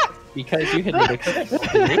 Because you hit me.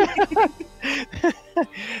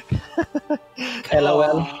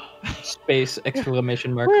 LOL. Space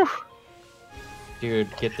exclamation mark. Dude,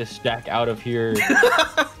 get this stack out of here.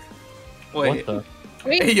 Wait. What the?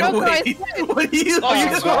 Wait, Hey, yo, Choco, I wait. said- What are you? Oh, you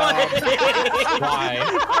just Why?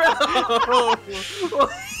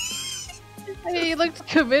 Hey, you looked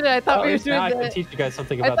committed. I thought we were doing now I can the. teach you guys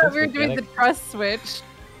something I about thought this we were doing the mechanic. trust switch.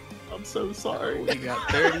 I'm so sorry. We got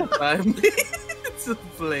 35 minutes of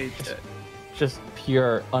playtime. Just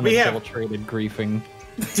pure, We have- unadulterated griefing.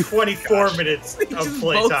 24 minutes of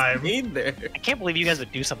playtime. There. I can't believe you guys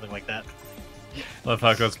would do something like that. Love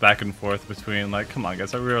how it goes back and forth between like, come on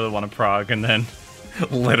guys, I really want to prog, and then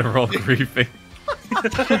literal griefing.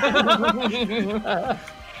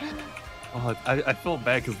 Oh, I feel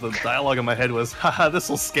bad because the dialogue in my head was, haha, this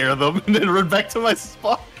will scare them, and then run back to my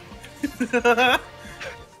spot. You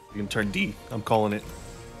can turn D. I'm calling it.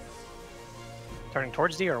 Turning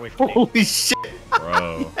towards D or away from D? Holy shit.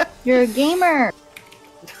 Bro. You're a gamer.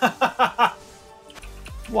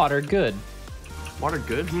 Water good. Water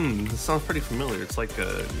good? This sounds pretty familiar. It's like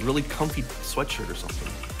a really comfy sweatshirt or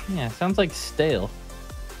something. Yeah, sounds like stale.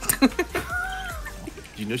 Do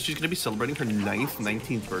you know she's gonna be celebrating her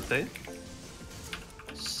 19th birthday?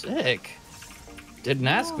 Sick. Didn't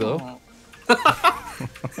ask though.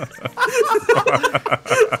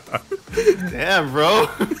 Damn, bro.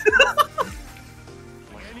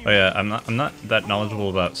 Oh yeah, I'm not that knowledgeable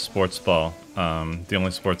about sports ball. The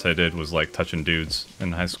only sports I did was like touching dudes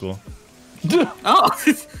in high school. Oh,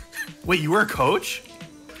 wait, you were a coach?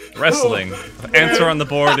 Wrestling. Answer on the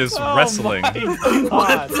board is Oh wrestling.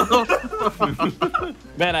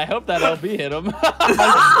 Man, I hope that LB hit him.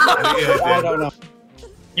 I don't know.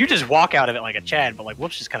 You just walk out of it like a Chad, but like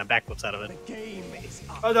Whoops just kind of backflips out of it.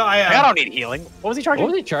 Oh no, I don't need healing. What was he charging?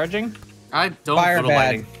 What was he charging? I don't. Go Fire to bad.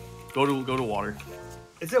 lighting. Go to water.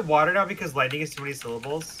 Is it water now because lightning is too many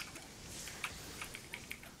syllables?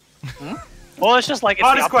 Well, it's just like it's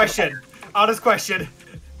Honest question. Honest question.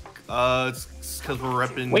 It's because we're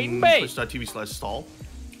repping Wait, mate. twitch.tv/stall.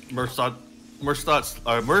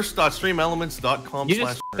 merch.streamelements.com. You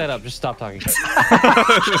just f***ed that up. Just stop talking.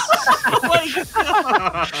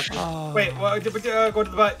 Wait, well, go to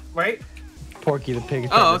the butt, right? Porky the pig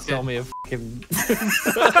is Oh, trying to okay. sell me a fucking.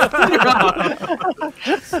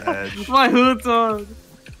 My hood's on.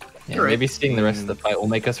 Yeah, maybe seeing the rest of the fight will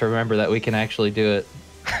make us remember that we can actually do it.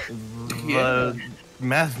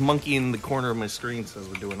 Math monkey in the corner of my screen says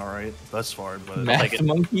we're doing all right thus far, but Math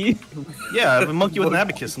monkey. Yeah, I have a monkey with an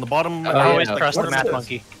abacus in the bottom. I always yeah. trust What the is math this?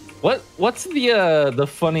 monkey. What's the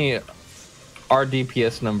funny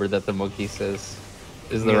RDPS number that the monkey says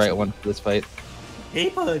is the Yes. right one for this fight? Hey,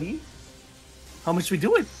 buddy. How much we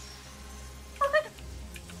doing?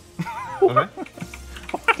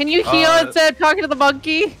 Can you heal instead of talking to the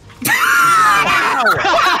monkey? You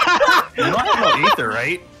know I have no Aether,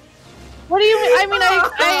 right? What do you mean? I mean,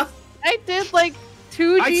 I did like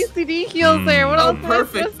 2 GCD heals there. What else?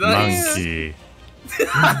 Perfect. Nice. Monkey.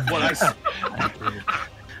 What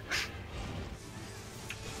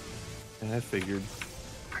I figured.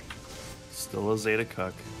 Still a Zeta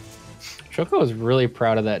cuck. Choco was really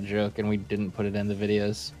proud of that joke, and we didn't put it in the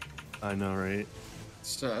videos. I know, right?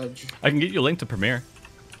 I can get you a link to Premiere.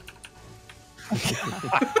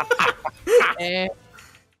 Eh.